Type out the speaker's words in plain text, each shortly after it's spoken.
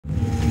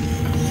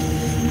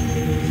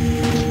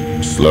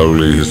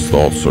Slowly his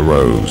thoughts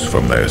arose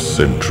from their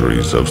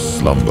centuries of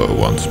slumber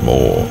once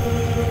more.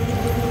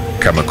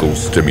 Chemical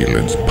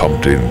stimulants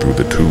pumped in through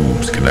the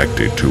tubes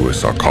connected to a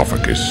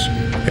sarcophagus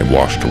and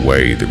washed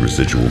away the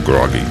residual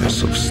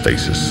grogginess of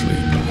stasis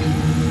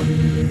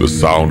sleep. The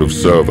sound of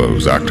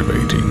servos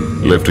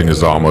activating, lifting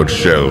his armored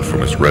shell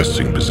from its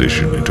resting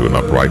position into an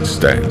upright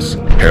stance,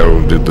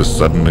 heralded the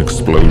sudden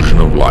explosion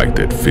of light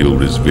that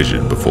filled his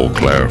vision before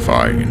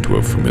clarifying into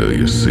a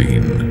familiar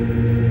scene.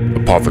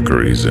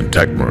 Apothecaries and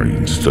tech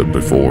marines stood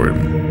before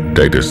him,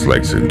 data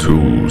slates and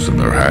tools in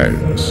their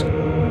hands,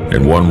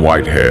 and one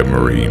white-haired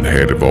marine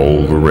head of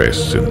all the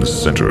rest in the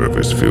center of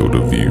his field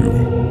of view.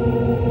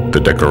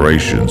 The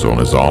decorations on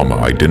his armor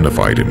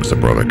identified him as a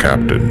brother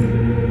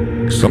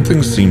captain.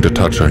 Something seemed a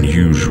touch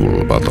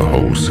unusual about the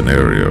whole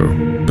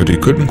scenario, but he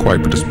couldn't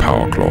quite put his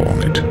power claw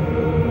on it.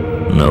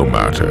 No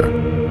matter.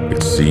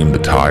 It seemed the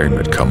time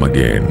had come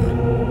again.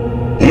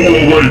 Who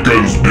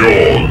awakens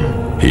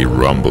Bjorn? He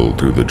rumbled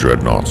through the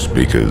dreadnought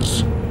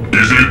speakers.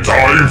 Is it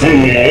time for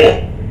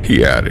war?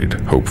 He added,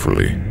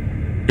 hopefully.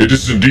 It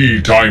is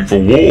indeed time for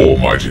war,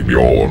 mighty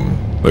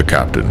Bjorn, the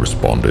captain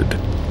responded.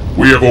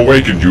 We have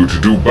awakened you to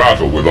do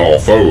battle with our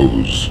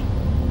foes.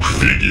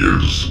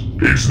 Figures.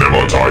 It's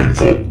never time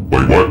for...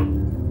 Wait,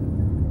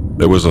 what?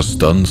 There was a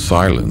stunned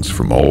silence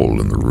from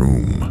all in the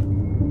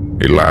room.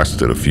 It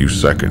lasted a few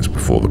seconds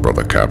before the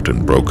brother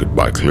captain broke it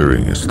by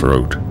clearing his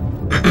throat.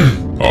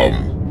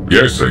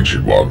 Yes,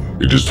 Ancient One.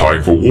 It is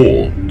time for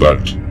war.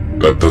 That's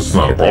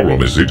not a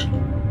problem, is it?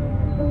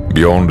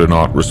 Bjorn did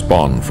not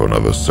respond for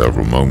another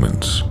several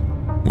moments.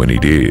 When he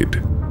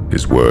did,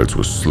 his words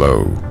were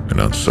slow and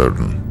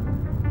uncertain.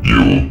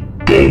 You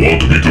don't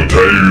want me to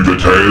tell you the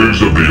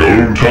tales of the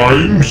old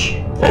times?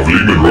 Of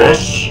Lehman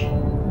Russ?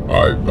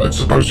 I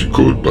suppose you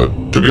could,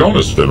 but to be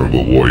honest,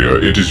 Venerable Warrior,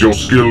 it is your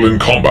skill in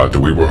combat that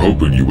we were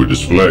hoping you would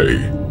display.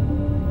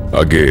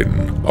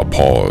 Again, a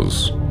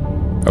pause.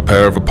 A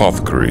pair of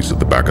apothecaries at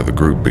the back of the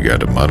group began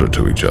to mutter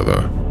to each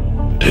other.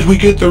 Did we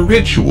get the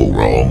ritual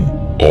wrong?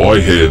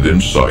 I heard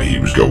them say he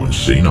was going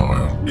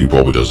senile. He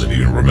probably doesn't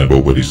even remember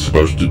what he's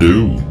supposed to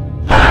do.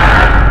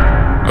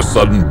 A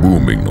sudden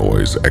booming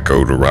noise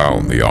echoed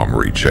around the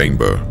armory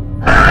chamber.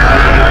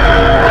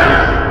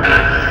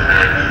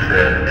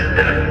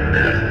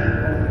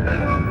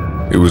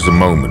 It was a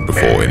moment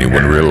before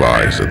anyone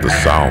realized that the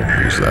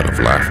sound was that of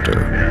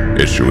laughter,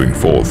 issuing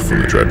forth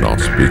from the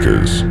dreadnought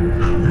speakers.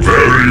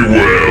 Very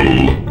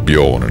well,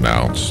 Bjorn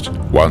announced,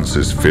 once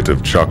his fit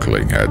of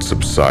chuckling had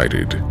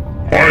subsided.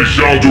 I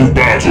shall do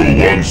battle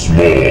once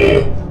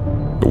more.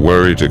 The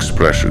worried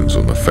expressions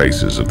on the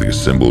faces of the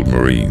assembled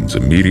Marines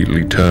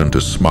immediately turned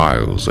to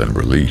smiles and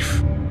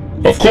relief.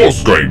 Of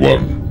course, Great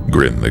One,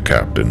 grinned the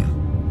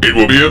captain. It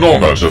will be an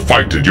honor to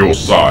fight at your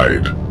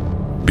side.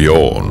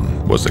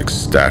 Bjorn was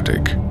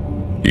ecstatic.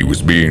 He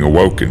was being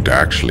awoken to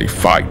actually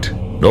fight.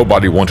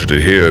 Nobody wanted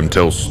to hear him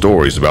tell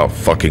stories about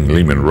fucking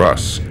Lehman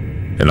Russ,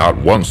 and not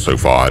once so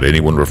far had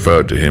anyone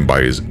referred to him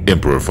by his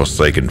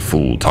Emperor-Forsaken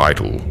Fool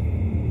title.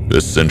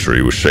 This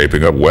century was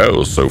shaping up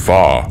well so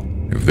far.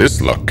 If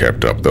this luck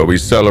kept up, they'll be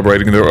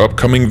celebrating their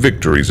upcoming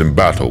victories in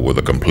battle with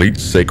a complete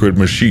sacred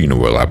machine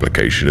oil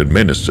application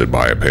administered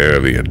by a pair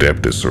of the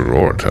Adeptus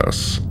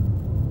Sororitas.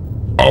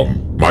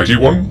 Mighty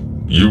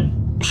One? You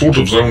sort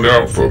of zoned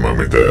out for a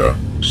moment there.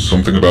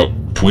 Something about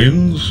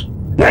twins?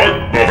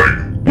 What?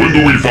 Nothing. When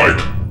do we fight?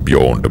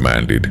 Bjorn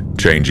demanded,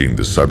 changing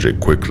the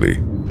subject quickly.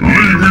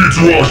 Lead me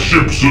to our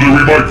ship so that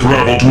we might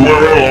travel to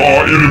wherever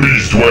our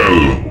enemies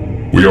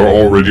dwell. We are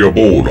already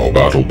aboard our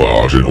battle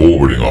barge and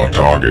orbiting our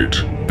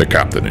target, the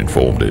captain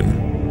informed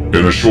him.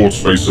 In a short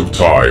space of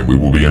time, we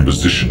will be in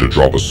position to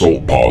drop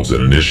assault pods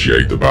and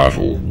initiate the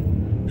battle.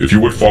 If you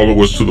would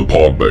follow us to the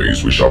pod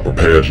base, we shall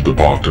prepare to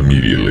depart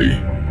immediately.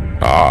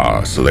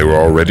 Ah, so they were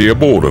already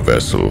aboard a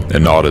vessel,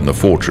 and not in the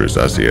fortress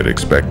as he had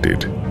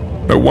expected.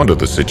 No wonder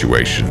the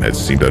situation had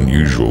seemed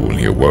unusual when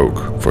he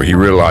awoke, for he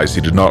realized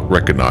he did not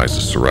recognize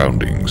the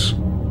surroundings.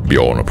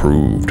 Bjorn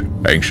approved.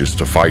 Anxious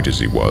to fight as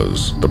he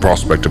was, the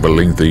prospect of a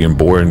lengthy and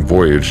boring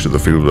voyage to the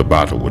field of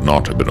battle would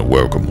not have been a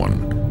welcome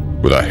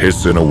one. With a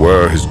hiss and a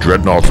whir, his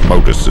dreadnought's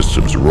motor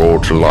systems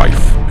roared to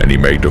life, and he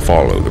made to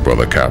follow the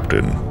brother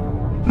captain.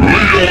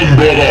 Lead on,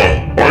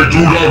 brother! I do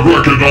not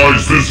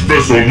recognize this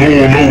vessel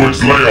nor know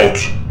its layout.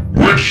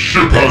 Which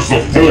ship has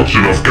the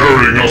fortune of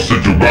carrying us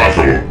into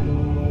battle?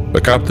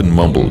 The captain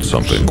mumbled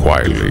something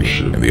quietly,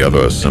 and the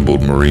other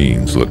assembled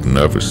Marines looked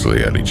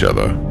nervously at each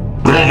other.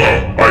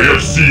 Brother, I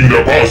have seen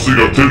the passing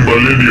of 10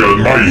 millennia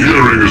and my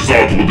hearing is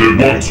not what it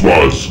once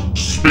was.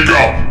 Speak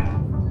up!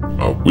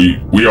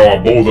 We are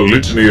aboard the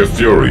Litany of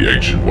Fury,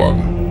 Ancient One.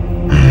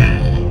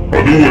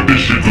 A new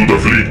addition to the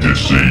fleet, it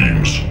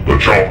seems. The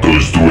chopper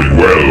is doing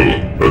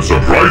well, and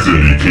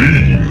surprisingly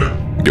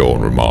clean,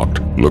 Bjorn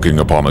remarked, looking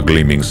upon the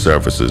gleaming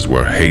surfaces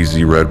where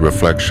hazy red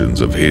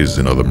reflections of his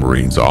and other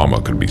Marines'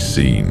 armor could be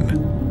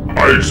seen.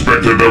 I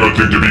expected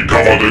everything to be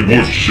covered in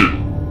wood shit.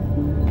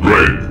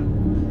 Red.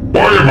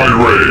 Why am I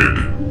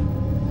red?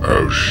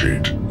 Oh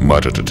shit,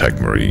 muttered a tech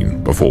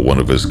marine before one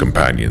of his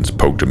companions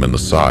poked him in the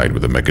side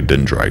with a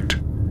mechadendrite.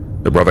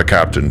 The brother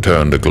captain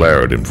turned to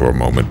glare at him for a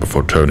moment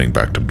before turning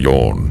back to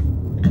Bjorn.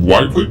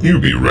 Why wouldn't you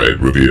be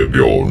red, revered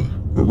Bjorn?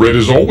 Red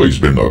has always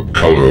been the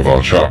color of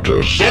our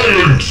chapter.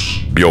 Silence!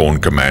 Bjorn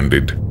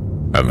commanded,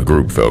 and the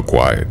group fell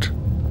quiet.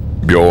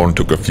 Bjorn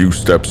took a few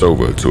steps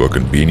over to a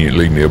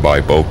conveniently nearby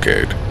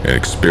bulkhead and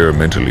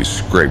experimentally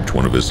scraped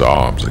one of his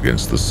arms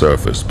against the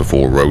surface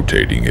before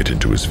rotating it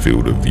into his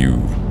field of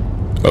view.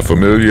 A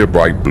familiar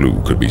bright blue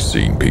could be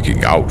seen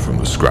peeking out from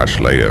the scratched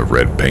layer of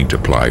red paint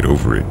applied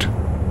over it.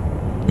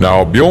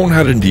 Now, Bjorn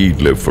had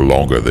indeed lived for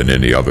longer than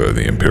any other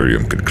the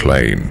Imperium could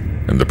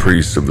claim, and the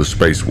priests of the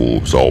Space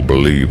Wolves all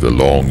believed the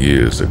long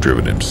years had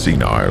driven him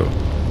senile.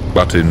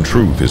 But in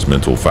truth, his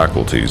mental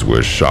faculties were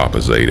as sharp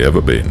as they'd ever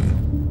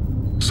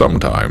been.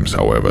 Sometimes,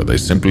 however, they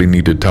simply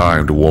needed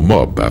time to warm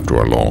up after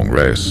a long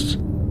rest.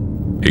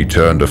 He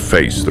turned to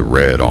face the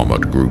red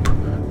armored group,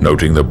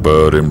 noting the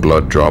bird and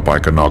blood drop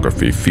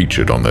iconography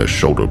featured on their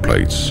shoulder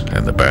plates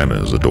and the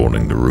banners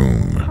adorning the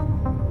room.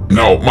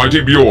 Now,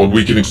 mighty Bjorn,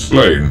 we can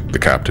explain, the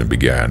captain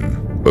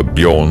began, but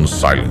Bjorn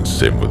silenced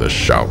him with a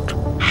shout.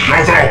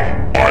 Shut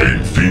up!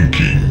 I'm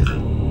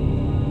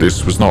thinking.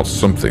 This was not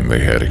something they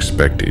had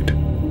expected.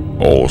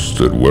 All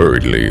stood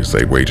worriedly as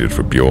they waited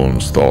for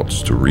Bjorn's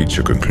thoughts to reach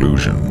a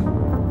conclusion.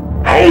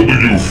 How do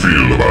you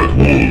feel about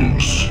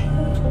wolves?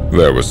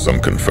 There was some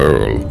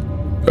conferral.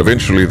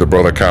 Eventually, the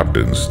brother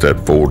captain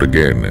stepped forward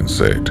again and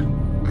said,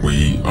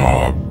 We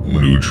are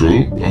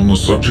neutral on the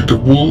subject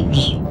of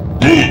wolves?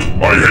 Good!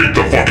 I hate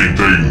the fucking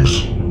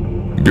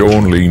things!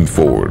 Bjorn leaned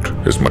forward,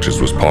 as much as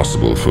was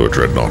possible for a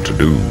dreadnought to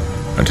do,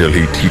 until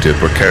he teetered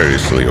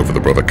precariously over the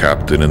brother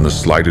captain, and the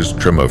slightest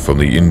tremor from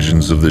the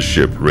engines of the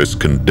ship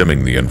risked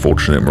condemning the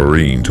unfortunate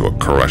marine to a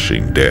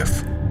crushing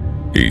death.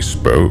 He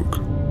spoke.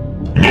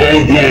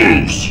 No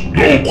wolves!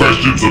 No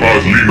questions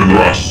about Lehman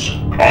Russ!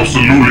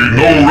 Absolutely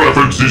no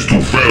references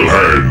to fell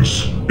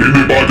hands!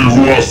 Anybody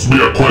who asks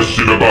me a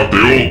question about the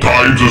old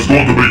times is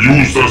going to be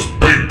used as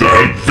bait to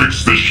help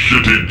fix the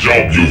shitty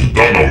job you've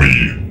done on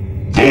me.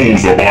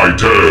 Those are my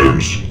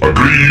terms.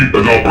 Agree,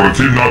 and I'll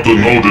pretend not to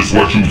notice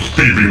what you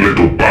thieving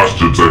little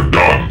bastards have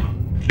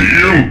done.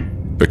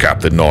 Deal? The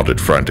captain nodded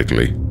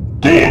frantically.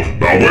 Good.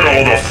 Now where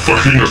are the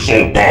fucking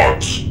assault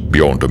pods?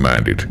 Bjorn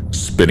demanded,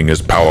 spinning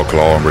his power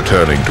claw and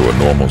returning to a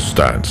normal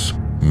stance,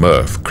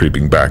 mirth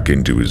creeping back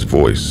into his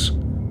voice.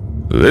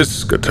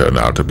 This could turn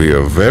out to be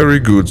a very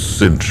good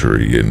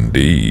century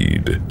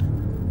indeed.